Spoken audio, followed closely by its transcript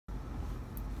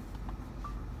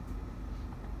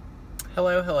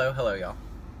Hello, hello, hello, y'all.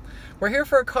 We're here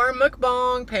for a car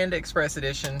mukbang, Panda Express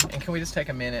edition, and can we just take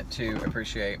a minute to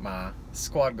appreciate my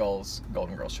Squad Goals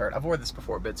Golden Girl shirt? I've worn this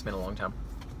before, but it's been a long time.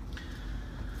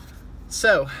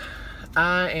 So,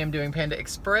 I am doing Panda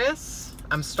Express.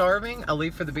 I'm starving. I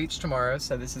leave for the beach tomorrow,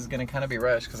 so this is gonna kind of be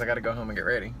rushed because I gotta go home and get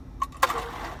ready.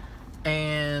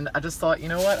 And I just thought, you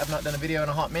know what? I've not done a video in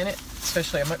a hot minute,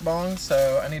 especially a mukbang,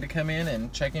 so I need to come in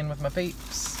and check in with my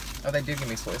peeps. Oh, they do give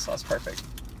me soy sauce. Perfect.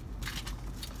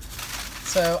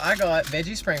 So I got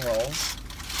veggie spring rolls.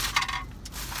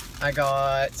 I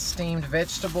got steamed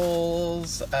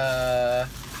vegetables,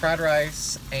 fried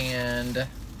rice, and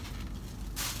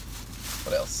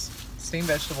what else? Steamed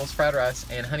vegetables, fried rice,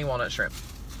 and honey walnut shrimp.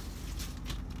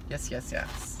 Yes, yes,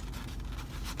 yes.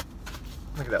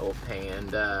 Look at that little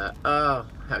panda. Oh,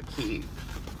 how cute.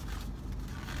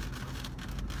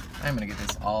 I'm gonna get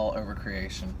this all over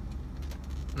creation.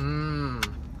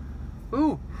 Mmm.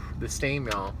 Ooh, the steam,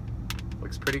 y'all.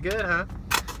 Looks pretty good, huh?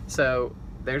 So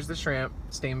there's the shrimp,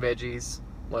 steamed veggies,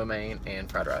 lo mein, and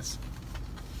fried rice.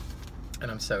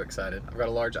 And I'm so excited. I've got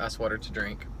a large ice water to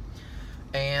drink.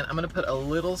 And I'm gonna put a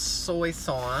little soy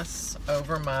sauce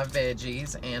over my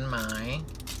veggies and my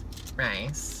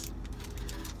rice.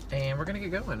 And we're gonna get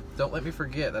going. Don't let me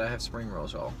forget that I have spring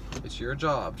rolls, y'all. It's your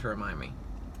job to remind me.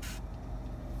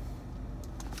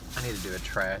 I need to do a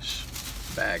trash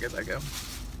bag as I go.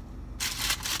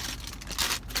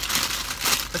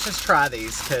 Let's just try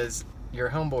these because your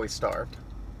homeboy's starved.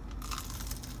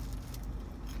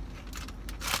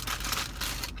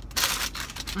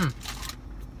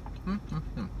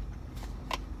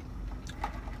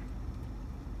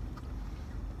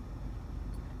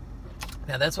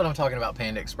 Now that's what I'm talking about,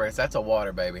 Panda Express. That's a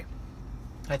water, baby.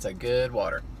 That's a good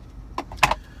water.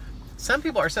 Some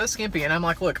people are so skimpy, and I'm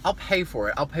like, look, I'll pay for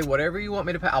it. I'll pay whatever you want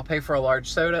me to pay. I'll pay for a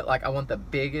large soda. Like, I want the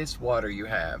biggest water you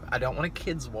have. I don't want a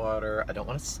kid's water. I don't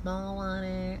want a small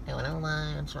water. I want a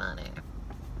large water.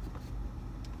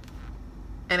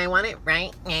 And I want it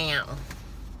right now.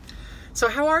 So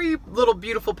how are you, little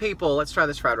beautiful people? Let's try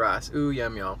this fried rice. Ooh,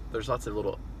 yum, y'all. There's lots of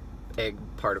little egg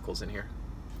particles in here.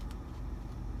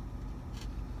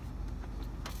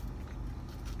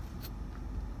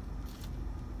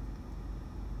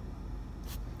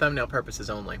 Thumbnail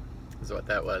purposes only is what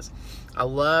that was. I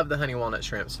love the honey walnut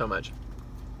shrimp so much.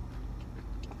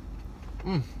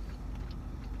 You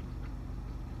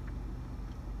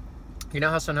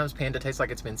know how sometimes Panda tastes like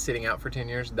it's been sitting out for 10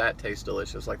 years? That tastes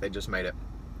delicious, like they just made it.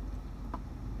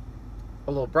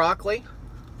 A little broccoli.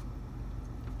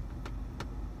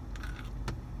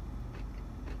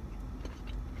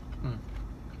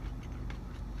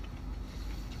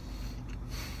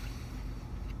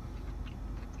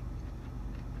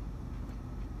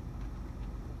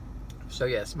 So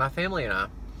yes, my family and I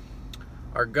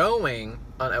are going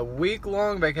on a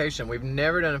week-long vacation. We've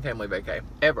never done a family vacay,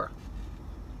 ever.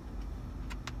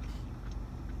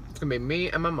 It's gonna be me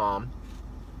and my mom.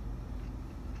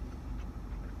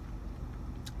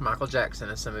 Michael Jackson,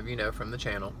 as some of you know from the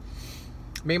channel.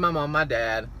 Me, my mom, my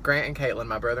dad, Grant and Caitlin,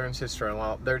 my brother and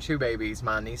sister-in-law, their two babies,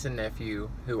 my niece and nephew,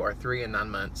 who are 3 and 9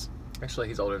 months. Actually,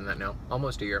 he's older than that now,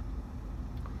 almost a year.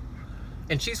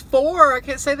 And she's 4. I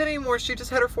can't say that anymore. She just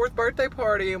had her 4th birthday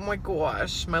party. Oh my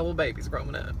gosh, my little baby's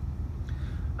growing up.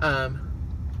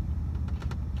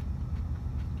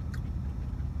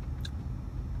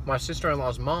 My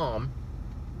sister-in-law's mom,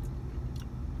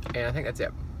 and I think that's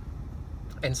it.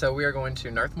 And so we are going to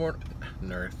North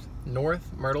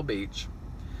Myrtle Beach,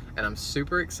 and I'm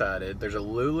super excited. There's a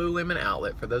Lululemon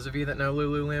outlet. For those of you that know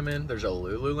Lululemon, there's a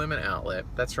Lululemon outlet.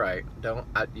 That's right.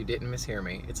 You didn't mishear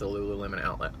me. It's a Lululemon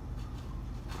outlet.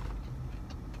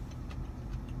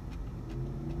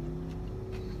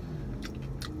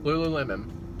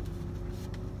 Lululemon,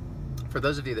 for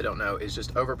those of you that don't know, is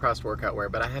just overpriced workout wear,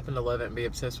 but I happen to love it and be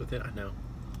obsessed with it. I know.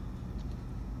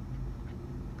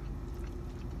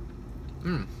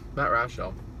 That rice,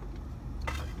 y'all.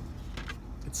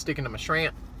 It's sticking to my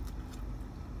shrimp.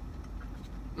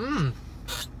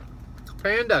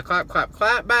 Panda, clap, clap,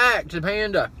 clap back to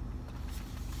Panda.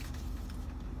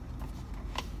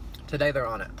 Today they're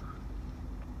on it.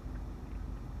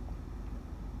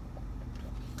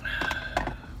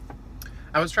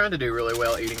 I was trying to do really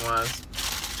well eating-wise.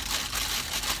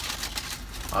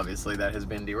 Obviously, that has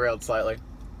been derailed slightly.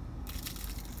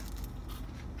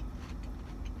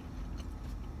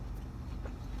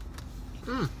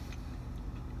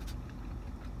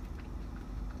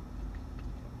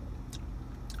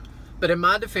 But in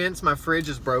my defense, my fridge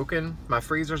is broken. My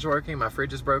freezer's working, my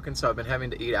fridge is broken, so I've been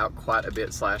having to eat out quite a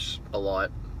bit / a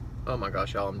lot. Oh my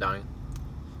gosh, y'all, I'm dying.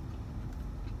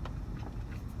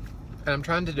 And I'm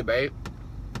trying to debate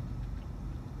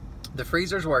The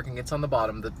freezer's working, it's on the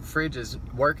bottom. The fridge is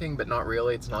working, but not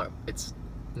really. It's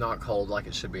not cold like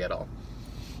it should be at all.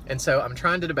 And so I'm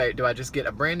trying to debate, do I just get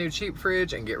a brand new cheap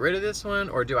fridge and get rid of this one,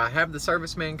 or do I have the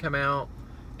serviceman come out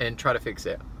and try to fix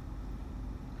it?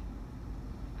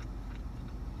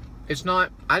 It's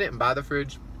not, I didn't buy the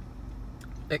fridge.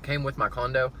 It came with my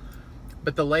condo,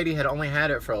 but the lady had only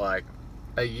had it for like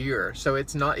a year, so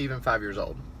it's not even 5 years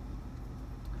old.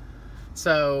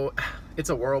 So it's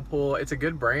a Whirlpool, it's a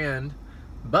good brand,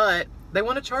 but they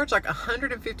want to charge like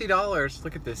 $150.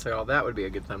 Look at this, y'all. That would be a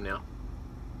good thumbnail.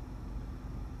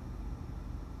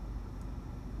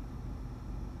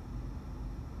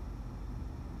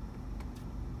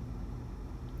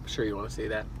 I'm sure you want to see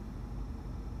that.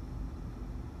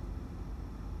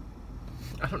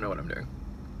 I don't know what I'm doing.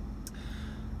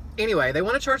 Anyway, they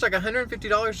want to charge like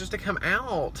 $150 just to come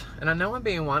out. And I know I'm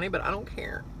being whiny, but I don't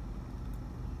care.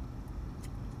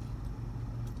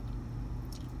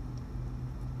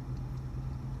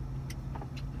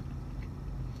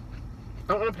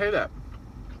 I don't want to pay that.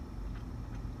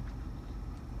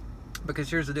 Because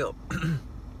here's the deal.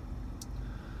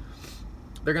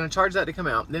 They're going to charge that to come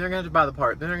out. Then they're going to have to buy the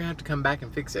part. Then they're going to have to come back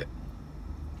and fix it.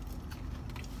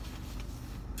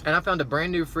 And I found a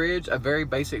brand new fridge. A very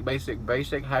basic,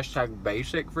 hashtag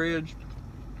basic fridge.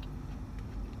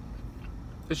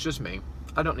 It's just me.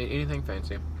 I don't need anything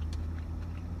fancy.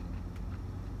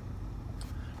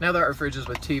 Now there are fridges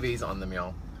with TVs on them,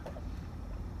 y'all.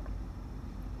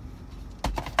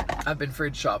 I've been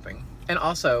fridge shopping. And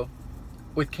also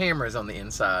with cameras on the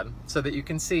inside so that you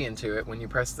can see into it when you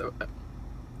press the...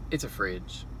 It's a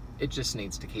fridge. It just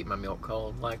needs to keep my milk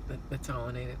cold. Like, that's all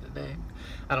I needed today.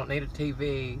 I don't need a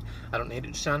TV. I don't need it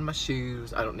to shine my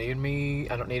shoes. I don't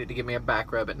need it to give me a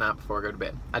back rub at night before I go to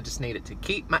bed. I just need it to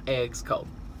keep my eggs cold.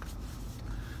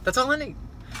 That's all I need.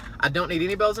 I don't need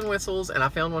any bells and whistles, and I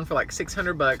found one for like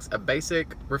 600 bucks, a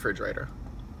basic refrigerator.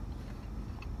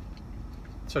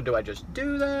 So do I just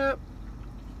do that?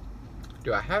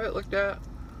 Do I have it looked at?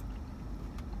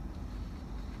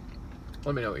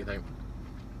 Let me know what you think.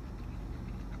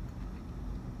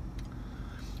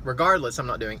 Regardless, I'm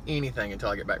not doing anything until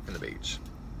I get back from the beach.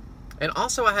 And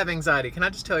also, I have anxiety. Can I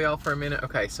just tell y'all for a minute?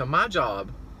 Okay, so my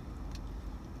job,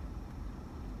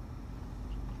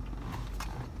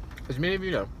 as many of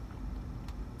you know,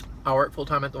 I work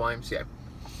full-time at the YMCA.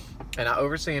 And I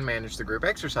oversee and manage the group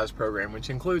exercise program, which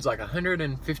includes like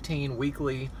 115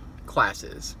 weekly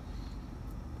classes,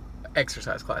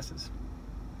 exercise classes.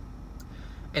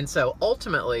 And so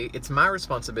ultimately, it's my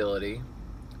responsibility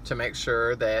to make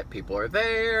sure that people are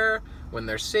there when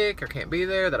they're sick or can't be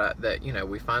there, that you know,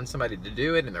 we find somebody to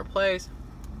do it in their place.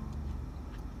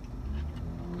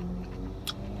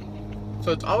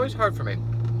 So it's always hard for me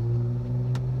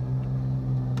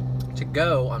to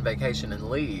go on vacation and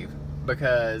leave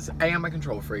because A, I'm a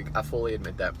control freak. I fully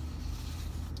admit that.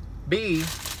 B,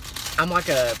 I'm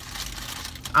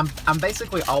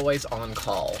basically always on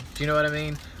call. Do you know what I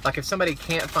mean? Like, if somebody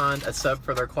can't find a sub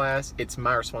for their class, it's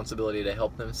my responsibility to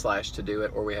help them / to do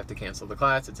it, or we have to cancel the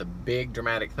class. It's a big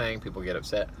dramatic thing. People get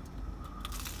upset.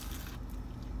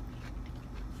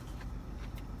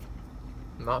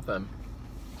 Not fun.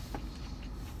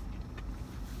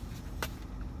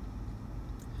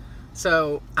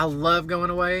 So I love going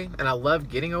away, and I love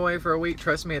getting away for a week.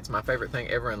 Trust me, it's my favorite thing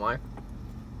ever in life.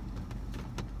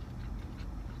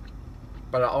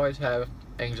 But I always have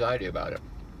anxiety about it.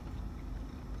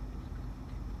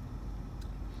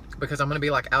 Because I'm going to be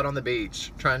like out on the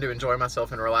beach trying to enjoy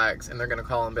myself and relax, and they're going to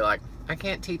call and be like, I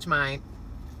can't teach my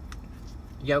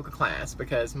yoga class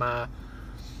because my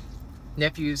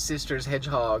nephew's sister's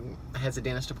hedgehog has a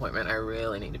dentist appointment. I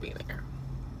really need to be there.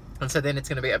 And so then it's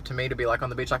going to be up to me to be like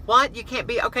on the beach like, what? You can't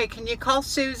be? Okay, can you call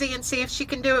Susie and see if she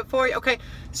can do it for you? Okay,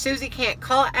 Susie can't.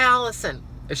 Call Allison.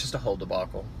 It's just a whole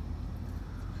debacle.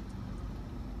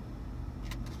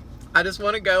 I just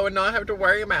want to go and not have to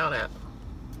worry about it.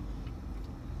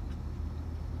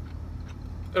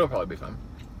 It'll probably be fun.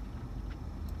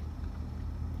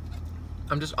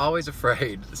 I'm just always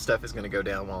afraid stuff is going to go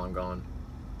down while I'm gone.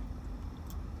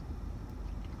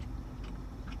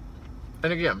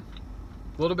 And again,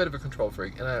 a little bit of a control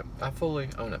freak, and I fully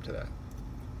own up to that.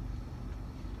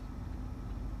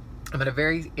 I'm at a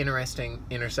very interesting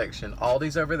intersection.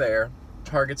 Aldi's over there,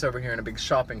 Target's over here in a big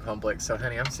shopping complex, so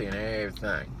honey, I'm seeing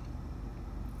everything.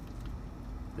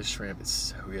 This shrimp is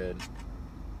so good.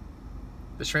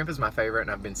 The shrimp is my favorite, and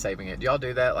I've been saving it. Do y'all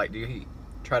do that? Like, do you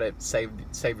try to save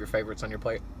your favorites on your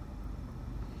plate?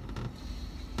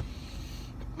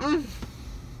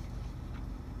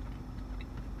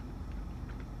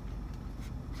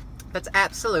 That's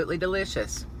absolutely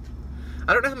delicious.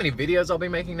 I don't know how many videos I'll be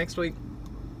making next week.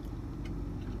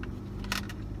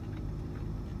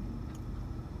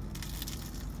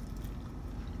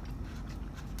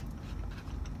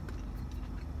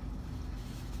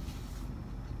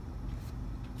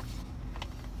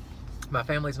 My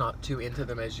family's not too into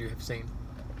them, as you have seen.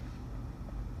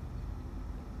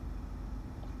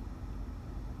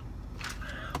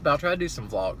 But I'll try to do some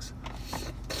vlogs.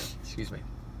 Excuse me.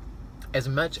 As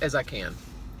much as I can.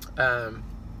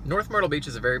 North Myrtle Beach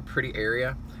is a very pretty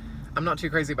area. I'm not too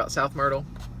crazy about South Myrtle.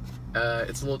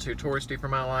 It's a little too touristy for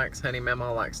my likes. Honey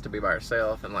Mama likes to be by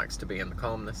herself and likes to be in the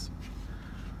calmness.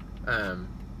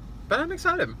 But I'm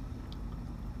excited.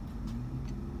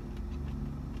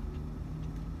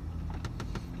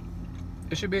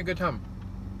 It should be a good time.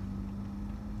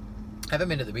 I haven't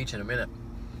been to the beach in a minute.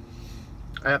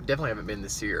 I definitely haven't been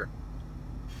this year.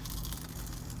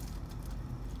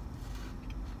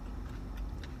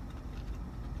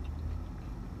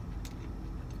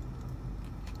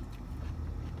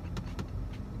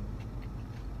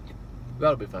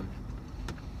 That'll be fun.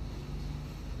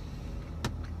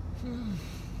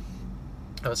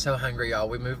 I was so hungry, y'all.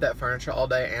 We moved that furniture all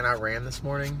day and I ran this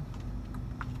morning.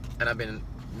 And I've been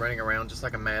running around just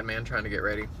like a madman trying to get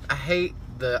ready. I hate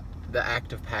the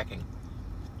act of packing.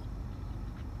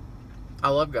 I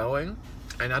love going,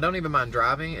 and I don't even mind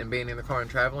driving and being in the car and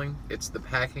traveling. It's the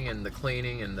packing and the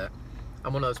cleaning and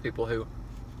I'm one of those people who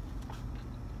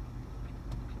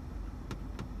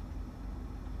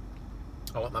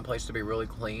I want my place to be really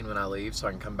clean when I leave so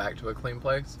I can come back to a clean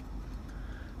place.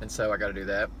 And so I got to do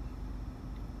that.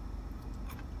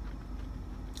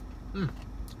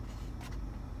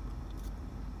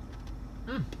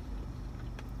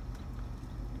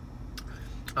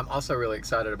 I'm also really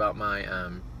excited about my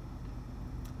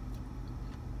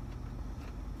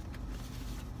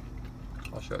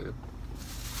I'll show you.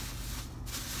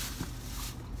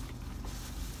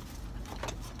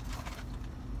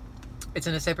 It's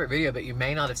in a separate video, but you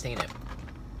may not have seen it.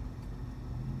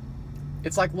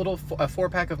 It's like a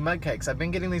 4-pack of mud cakes. I've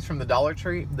been getting these from the Dollar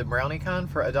Tree, the brownie kind,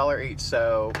 for $1 each.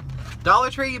 So, Dollar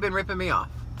Tree, you've been ripping me off.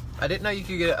 I didn't know you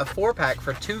could get a 4-pack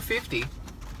for $2.50.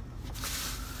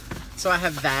 So I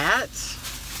have that,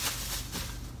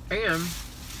 and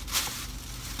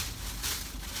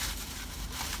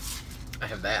I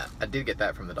have that. I did get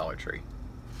that from the Dollar Tree.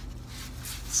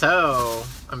 So,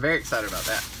 I'm very excited about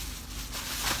that.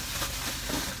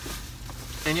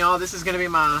 And y'all, this is going to be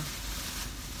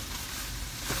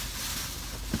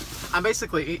I'm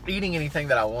basically eating anything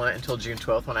that I want until June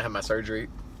 12th when I have my surgery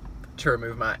to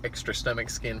remove my extra stomach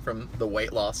skin from the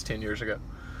weight loss 10 years ago.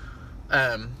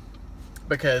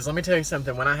 Because let me tell you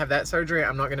something, when I have that surgery,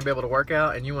 I'm not going to be able to work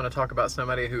out, and you want to talk about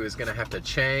somebody who is going to have to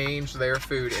change their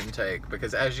food intake,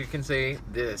 because as you can see,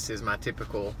 this is my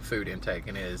typical food intake,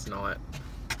 and it is not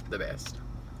the best.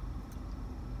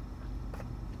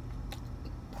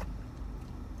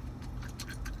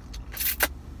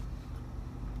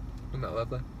 Isn't that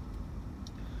lovely?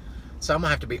 So I'm going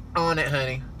to have to be on it,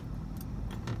 honey,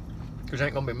 because I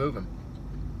ain't going to be moving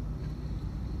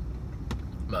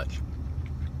much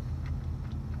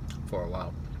for a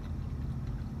while.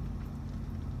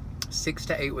 6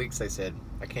 to 8 weeks, they said.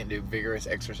 I can't do vigorous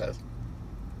exercise.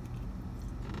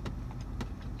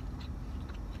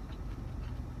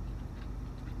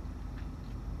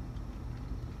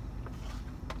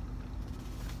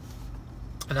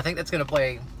 And I think that's going to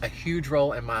play a huge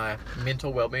role in my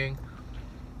mental well-being.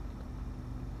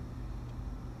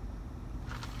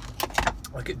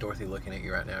 Look at Dorothy looking at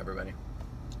you right now, everybody.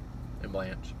 And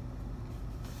Blanche.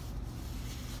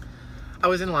 I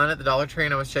was in line at the Dollar Tree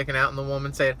and I was checking out, and the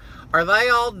woman said, "Are they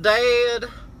all dead?"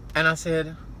 And I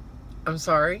said, "I'm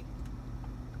sorry?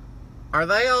 Are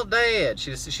they all dead?"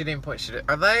 She didn't point. She did,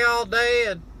 "Are they all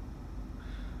dead?"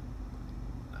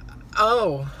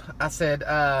 "Oh," I said,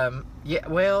 "yeah,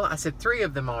 well," I said, 3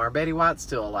 of them are. Betty White's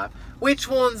still alive." "Which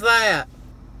one's that?"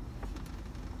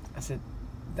 I said,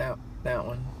 that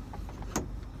one."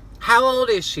 "How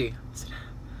old is she?" I said,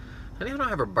 "Honey, I don't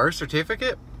have her birth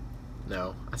certificate."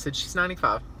 "No." I said, "She's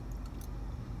 95.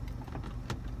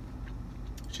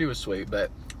 She was sweet,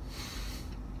 but...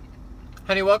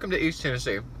 Honey, welcome to East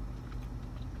Tennessee.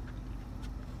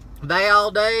 They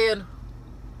all dead?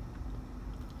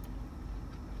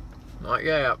 Not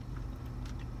yet.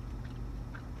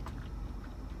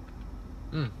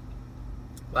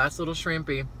 Last little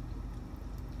shrimpy.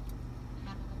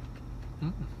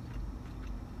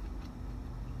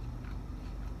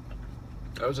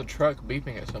 That was a truck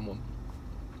beeping at someone.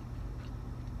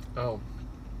 Oh.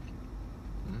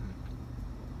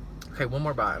 Okay, one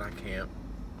more bite and I can't.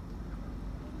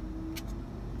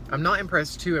 I'm not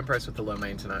too impressed with the lo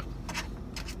mein tonight.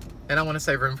 And I want to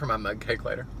save room for my mug cake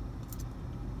later.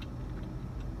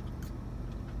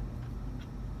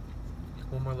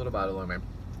 One more little bite of lo mein.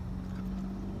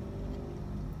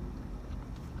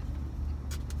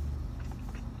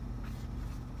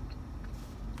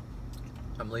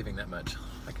 I'm leaving that much.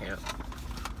 I can't.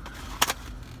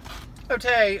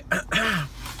 Okay.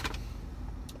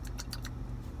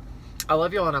 I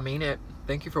love y'all and I mean it.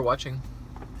 Thank you for watching.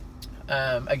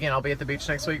 Again, I'll be at the beach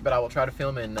next week, but I will try to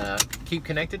film and keep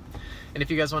connected. And if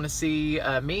you guys want to see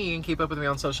me and keep up with me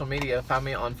on social media, find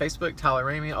me on Facebook, Tyler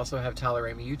Ramey. Also have Tyler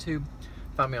Ramey YouTube.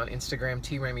 Find me on Instagram,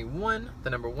 TRamey1, the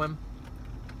number 1.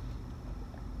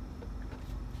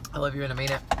 I love you and I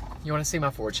mean it. You want to see my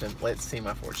fortune? Let's see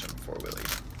my fortune before we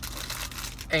leave.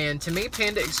 And to me,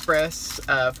 Panda Express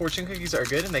fortune cookies are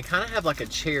good, and they kind of have like a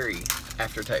cherry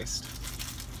aftertaste.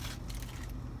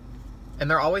 And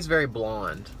they're always very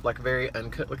blonde, like very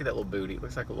uncut. Look at that little booty. It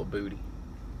looks like a little booty.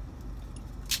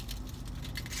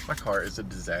 My car is a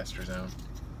disaster zone.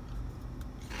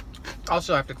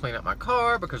 Also, I have to clean up my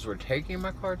car because we're taking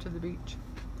my car to the beach.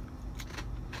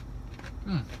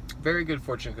 Very good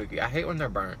fortune cookie. I hate when they're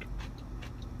burnt.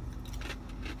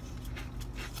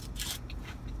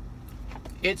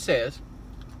 It says,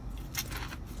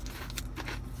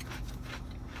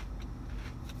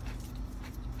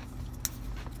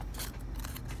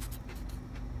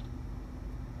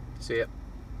 see it?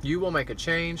 You will make a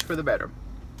change for the better.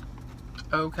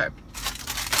 Okay.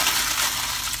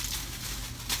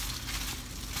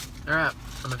 Alright,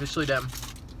 I'm officially done.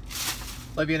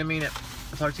 Love you and I mean it.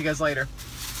 I'll talk to you guys later.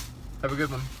 Have a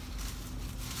good one.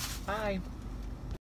 Bye.